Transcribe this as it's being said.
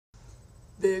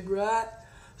Big Rat.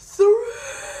 3,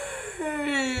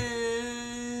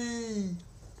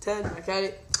 10. Back at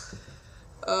it.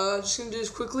 Just gonna do this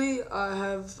quickly. I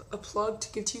have a plug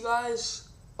to give to you guys.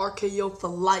 RKO for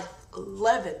life.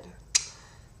 11.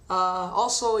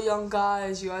 Also, young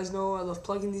guys, you guys know I love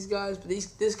plugging these guys, but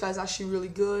this guy's actually really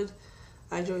good.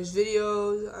 I enjoy his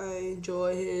videos. I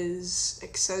enjoy his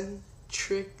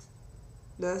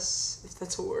eccentricness, if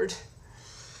that's a word.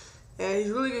 And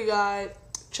he's a really good guy.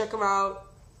 Check him out.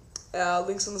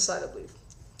 Links on the side, I believe.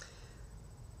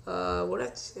 What do I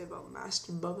have to say about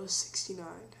Master Bubba 69?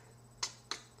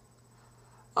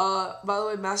 By the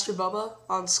way, Master Bubba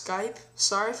on Skype.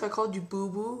 Sorry if I called you Boo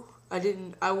Boo.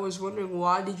 I was wondering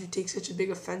why did you take such a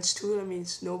big offense to it. I mean,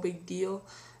 it's no big deal.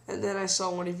 And then I saw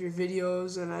one of your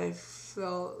videos and I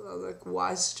felt like,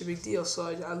 why is it such a big deal? So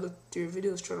I looked through your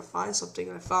videos trying to find something,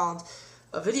 and I found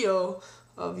a video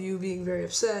of you being very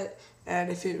upset. And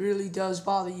if it really does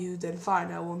bother you, then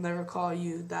fine, I will never call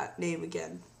you that name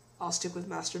again. I'll stick with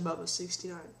Master Bubba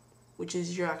 69, which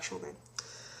is your actual name.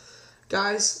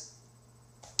 Guys,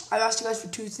 I've asked you guys for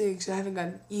 2 things. I haven't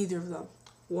gotten either of them.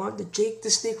 One, the Jake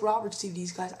the Snake Roberts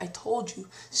DVDs, guys. I told you,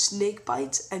 Snake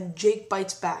Bites and Jake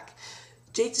Bites Back.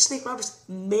 Jake the Snake Roberts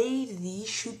made these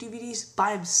shoot DVDs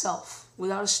by himself,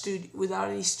 without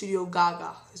any studio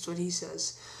gaga. That's what he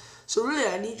says. So really,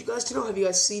 I need you guys to know, have you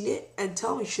guys seen it? And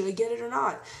tell me, should I get it or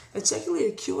not? And secondly,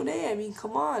 a Q&A. I mean,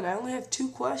 come on. I only have 2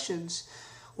 questions.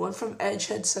 One from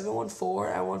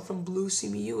Edgehead714 and one from Blue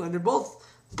CMU. And they're both,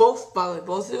 by the way,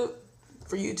 both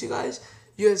for you 2 guys.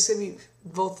 You guys sent me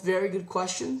both very good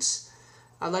questions.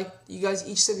 You guys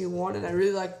each sent me one, and I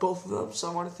really like both of them, so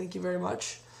I want to thank you very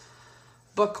much.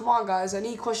 But come on, guys, I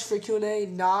need questions for Q&A,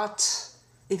 not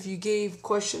if you gave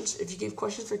questions. If you gave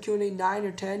questions for Q&A 9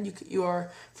 or 10, you are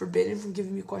forbidden from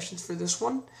giving me questions for this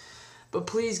one. But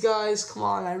please, guys, come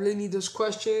on, I really need those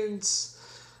questions.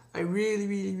 I really,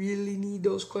 really, really need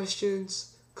those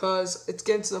questions, because it's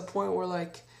getting to the point where,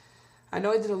 like, I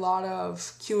know I did a lot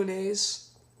of Q&As,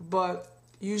 but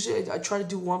usually I try to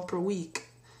do 1 per week,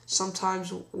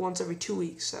 sometimes once every 2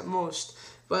 weeks at most.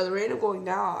 By the rate I'm going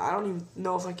now, I don't even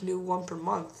know if I can do 1 per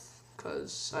month,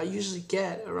 because I usually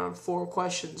get around 4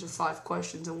 questions or 5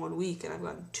 questions in 1 week, and I've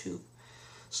gotten 2.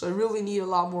 So I really need a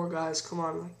lot more, guys. Come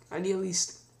on, like, I need at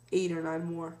least 8 or 9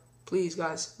 more. Please,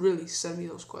 guys, really send me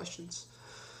those questions.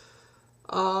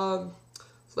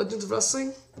 Legends of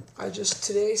Wrestling, I just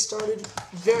today started,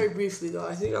 very briefly though.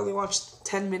 I think I only watched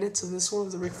 10 minutes of this one,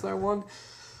 the Ric Flair one,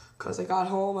 because I got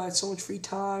home, I had so much free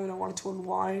time, and I wanted to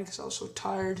unwind because I was so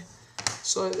tired.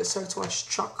 So I started to watch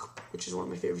Chuck, which is one of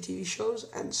my favorite TV shows,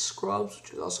 and Scrubs,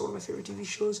 which is also one of my favorite TV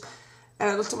shows. And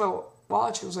I looked at my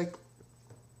watch, and it was like,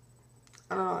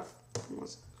 I don't know,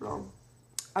 what's wrong?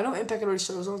 I know Impact had already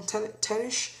started, it was on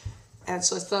 10-ish, and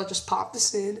so I thought I'd just pop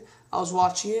this in. I was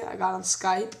watching it, I got on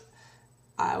Skype,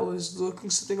 I was looking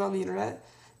something on the internet,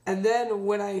 and then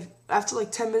after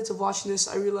like 10 minutes of watching this,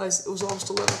 I realized it was almost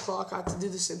 11 o'clock, I had to do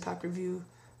this Impact review,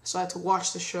 so I had to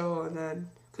watch the show, and then,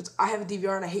 because I have a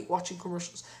DVR and I hate watching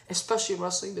commercials, especially in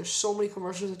wrestling. There's so many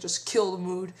commercials that just kill the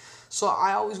mood, so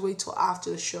I always wait till after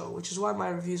the show, which is why my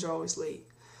reviews are always late.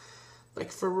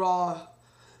 Like for Raw,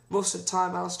 most of the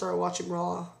time I don't start watching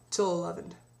Raw till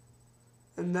 11,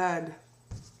 and then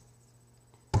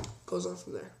goes on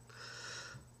from there.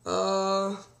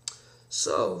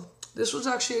 So this was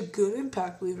actually a good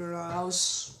Impact, believe it or not. I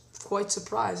was quite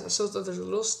surprised. I still thought there's a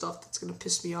little stuff that's gonna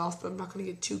piss me off, but I'm not gonna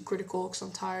get too critical because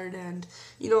I'm tired, and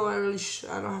you know I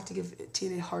don't have to give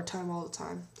TNA a hard time all the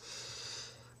time.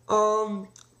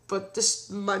 But this is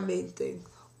my main thing.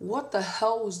 What the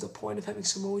hell was the point of having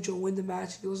Samoa Joe win the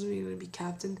match if he wasn't even gonna be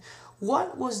captain?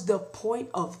 What was the point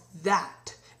of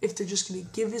that? If they're just going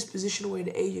to give his position away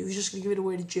to AJ, who's just going to give it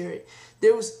away to Jarrett.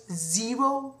 There was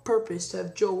zero purpose to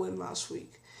have Joe win last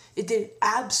week. It did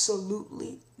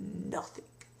absolutely nothing.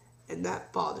 And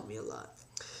that bothered me a lot.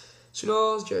 So, you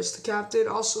know, Jarrett's the captain.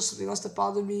 Also, something else that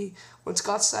bothered me, when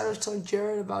Scott Steiner was telling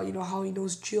Jarrett about, you know, how he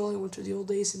knows Jill, he went through the old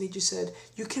days, and he just said,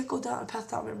 you can't go down a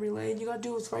path down memory lane. You got to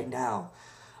do it right now.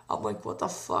 I'm like, what the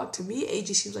fuck? To me,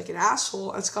 AJ seems like an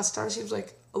asshole, and Scott Steiner seems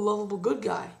like a lovable good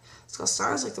guy. Scott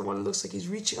Steiner's like the one that looks like he's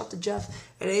reaching out to Jeff,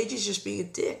 and AJ's just being a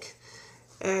dick.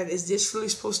 And is this really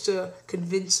supposed to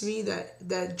convince me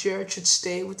that Jarrett should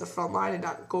stay with the front line and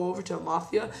not go over to the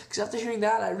Mafia? Because after hearing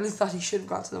that, I really thought he should have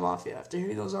gone to the Mafia after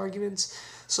hearing those arguments.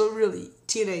 So really,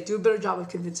 TNA, do a better job of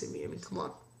convincing me. I mean,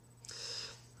 come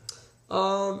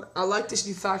on. I like this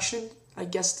new faction. I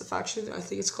guess the faction, I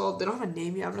think it's called, they don't have a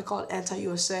name yet. I'm going to call it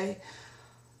Anti-USA.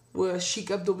 With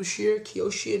Sheik Abdul-Bashir,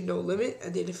 Kiyoshi, and No Limit,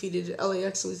 and they defeated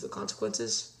LAX and Lethal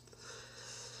Consequences.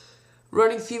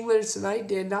 Running theme later tonight,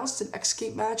 they announced an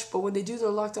Escape match, but when they do their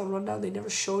lockdown rundown, they never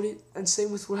showed it. And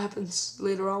same with what happens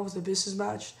later on with the business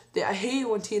match. I hate it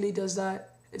when TNA does that.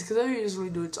 It's because everybody doesn't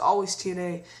really do it. It's always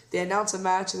TNA. They announce a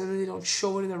match and then they don't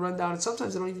show it in the rundown. And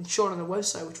sometimes they don't even show it on their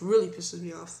website, which really pisses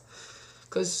me off.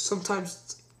 Because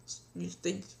sometimes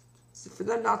for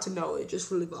them not to know, it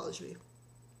just really bothers me.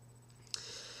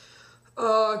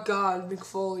 Oh, God, Mick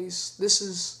Foley's. This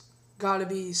has gotta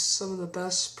be some of the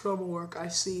best promo work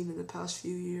I've seen in the past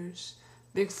few years.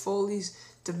 Mick Foley's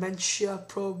dementia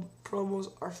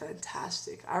promos are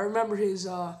fantastic. I remember his,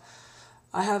 I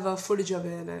have footage of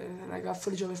it, and I got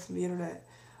footage of it from the internet,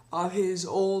 of his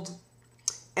old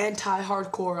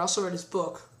anti-hardcore. I also read his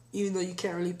book, even though you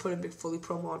can't really put a Mick Foley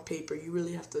promo on paper. You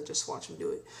really have to just watch him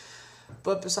do it.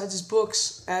 But besides his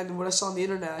books and what I saw on the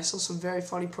internet, I saw some very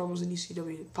funny promos in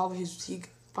ECW.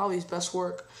 Probably his best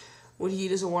work, when he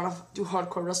doesn't want to do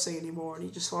hardcore wrestling anymore and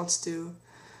he just wants to,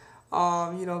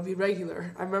 be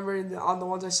regular. I remember on the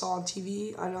ones I saw on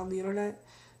TV and on the internet,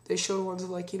 they showed ones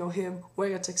of him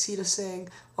wearing a tuxedo saying,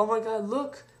 "Oh my God,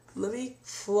 look, let me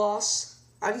floss.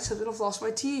 I need something to floss my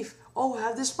teeth. Oh, I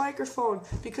have this microphone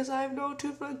because I have no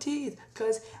tooth front teeth.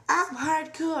 Because I'm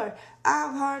hardcore.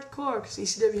 I'm hardcore." Because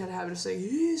ECW had a habit of saying,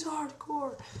 "He's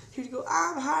hardcore." He'd go,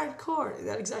 "I'm hardcore," in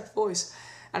that exact voice.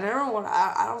 And I remember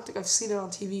I don't think I've seen it on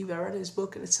TV, but I read his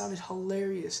book and it sounded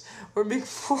hilarious. Where Mick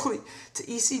Foley, to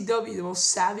ECW, the most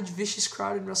savage, vicious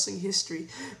crowd in wrestling history,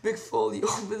 Mick Foley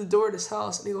opened the door at his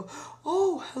house and he go,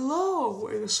 "Oh, hello,"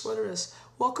 wearing a sweater vest.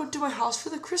 "Welcome to my house for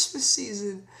the Christmas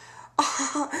season.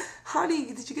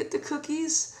 Honey, did you get the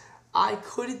cookies?" I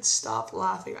couldn't stop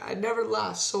laughing. I never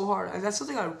laughed so hard. And that's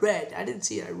something I read. I didn't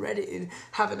see it. I read it in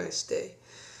Have a Nice Day.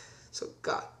 So,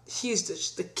 God, he's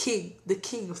the king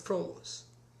of promos.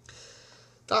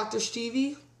 Dr.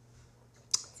 Stevie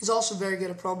is also very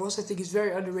good at promos. I think he's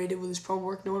very underrated with his promo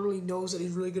work. No one really knows that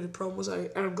he's really good at promos.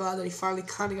 And I'm glad that he finally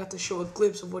kind of got to show a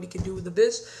glimpse of what he can do with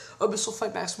Abyss. Abyss will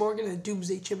fight Max Morgan in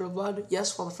Doomsday Chamber of Blood.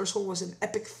 Yes, while the first one was an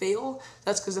epic fail,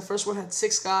 that's because the first one had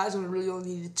 6 guys and it really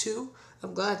only needed 2.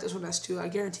 I'm glad this one has 2. I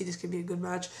guarantee this could be a good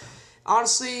match.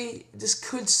 Honestly, this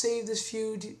could save this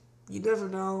feud. You never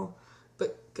know.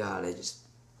 But, God, I just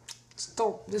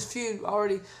don't. This feud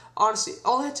already, honestly,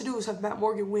 all I had to do was have Matt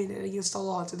Morgan win and against all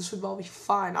odds, and this would all be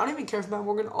fine. I don't even care if Matt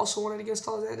Morgan also won it against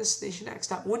all odds and Destination X.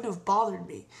 That wouldn't have bothered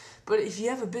me. But if you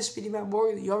have Abyss beating Matt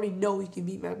Morgan, you already know he can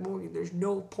beat Matt Morgan. There's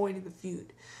no point in the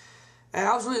feud. And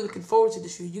I was really looking forward to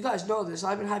this feud. You guys know this.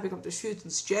 I've been hyping up this feud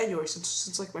since January,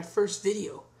 since like my first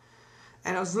video.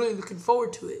 And I was really looking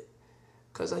forward to it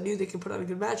because I knew they could put on a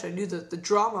good match. I knew that the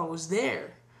drama was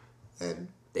there, and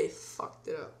they fucked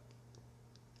it up.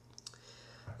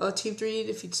 Team 3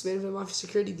 defeats Main Event Mafia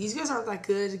Security. These guys aren't that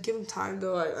good. Give them time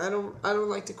though. I don't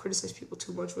like to criticize people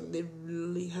too much when they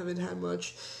really haven't had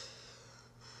much.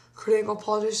 Kurt Angle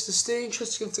apologizes to Sting,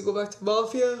 trusting him to go back to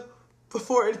Mafia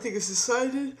before anything is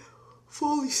decided.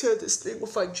 Foley said that Sting will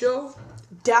fight Joe.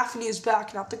 Daphne is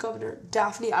back, not the Governor.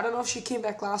 Daphne, I don't know if she came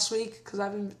back last week because I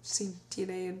haven't seen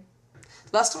TNA. And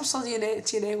last time I saw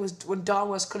TNA was when Don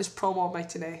West cut his promo on Mike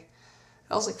TNA.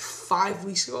 That was like 5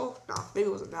 weeks ago. No, maybe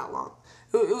it wasn't that long.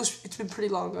 It's been pretty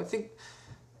long. I think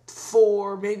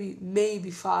 4,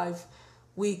 maybe 5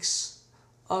 weeks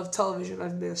of television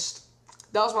I've missed.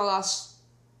 That was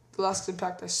the last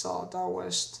Impact I saw. Don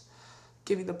West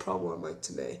giving the promo on Mike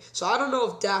today. So I don't know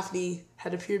if Daphne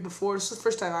had appeared before. This is the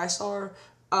first time I saw her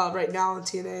right now on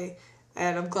TNA,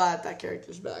 and I'm glad that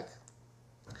character's back.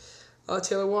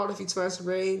 Taylor Ward defeats Madison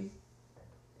Rain.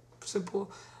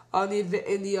 Simple. In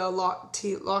the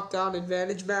lockdown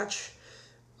advantage match,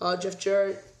 Jeff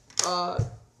Jarrett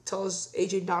tells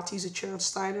AJ not to use a chair on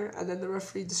Steiner, and then the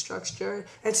referee distracts Jarrett.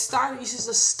 And Steiner uses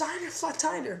the Steiner Flat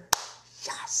Tiner.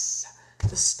 Yes!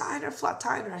 The Steiner Flat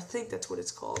Tiner. I think that's what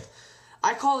it's called.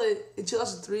 I call it, in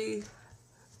 2003,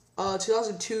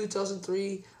 2002,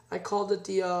 2003, I called it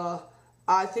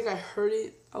I think I heard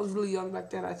it. I was really young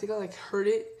back then. I think I heard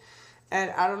it,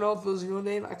 and I don't know if it was a real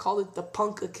name. I called it the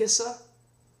Punkakissa.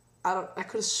 I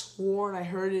could have sworn I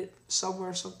heard it somewhere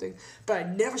or something, but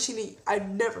I'd never seen it. I've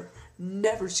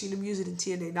never seen him use it in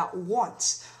TNA, not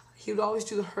once. He would always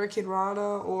do the Hurricane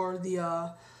Rana or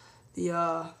the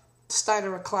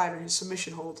Steiner Recliner, his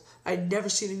submission hold. I'd never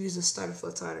seen him use the Steiner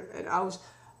Flat Tiner, and I was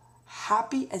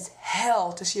happy as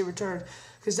hell to see a return,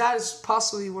 because that is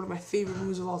possibly one of my favorite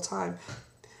moves of all time.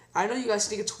 I know you guys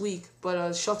think it's weak,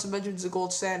 but Shelton Benjamin's the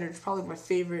gold standard. It's probably my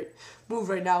favorite move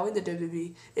right now in the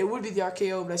WWE. It would be the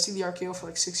RKO, but I've seen the RKO for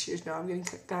like 6 years now. I'm getting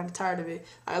kind of tired of it.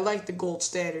 I like the gold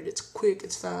standard. It's quick,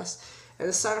 it's fast. And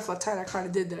the Steiner Flat Tiner kind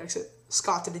of did that, except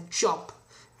Scott didn't jump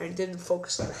and didn't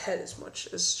focus on the head as much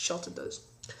as Shelton does.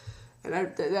 And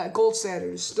that gold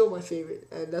standard is still my favorite,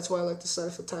 and that's why I like the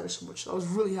Seinfeld title so much. I was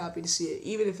really happy to see it,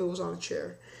 even if it was on a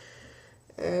chair.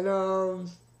 And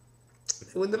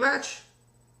they win the match.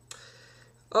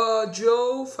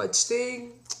 Joe fights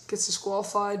Sting, gets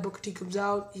disqualified. Booker T comes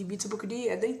out, he beats Booker T,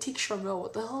 and then he takes Sharmell.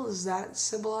 What the hell does that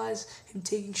symbolize? Him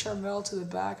taking Sharmell to the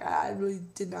back? I really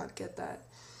did not get that.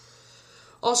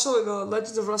 Also, in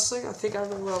Legends of Wrestling, I think I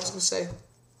remember what I was going to say.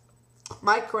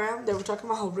 Mike Graham, they were talking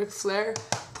about how Ric Flair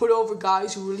put over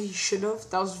guys who really shouldn't have.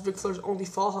 That was Ric Flair's only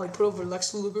fault, how he put over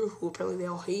Lex Luger, who apparently they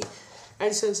all hate. And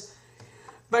he says,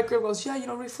 Mike Graham goes, yeah,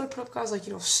 Ric Flair put up guys like,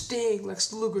 Sting,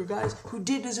 Lex Luger, guys who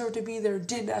did deserve to be there,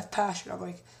 didn't have passion. I'm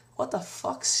like, what the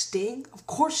fuck, Sting? Of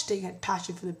course Sting had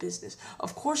passion for the business.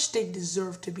 Of course Sting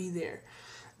deserved to be there.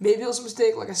 Maybe it was a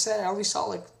mistake. Like I said, I only saw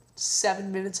like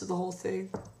 7 minutes of the whole thing.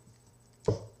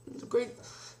 It was great.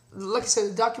 Like I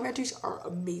said, the documentaries are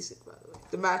amazing, by the way.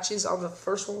 The matches on the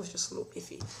first one was just a little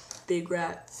iffy. Big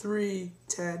Rat,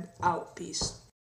 3-10, out. Peace.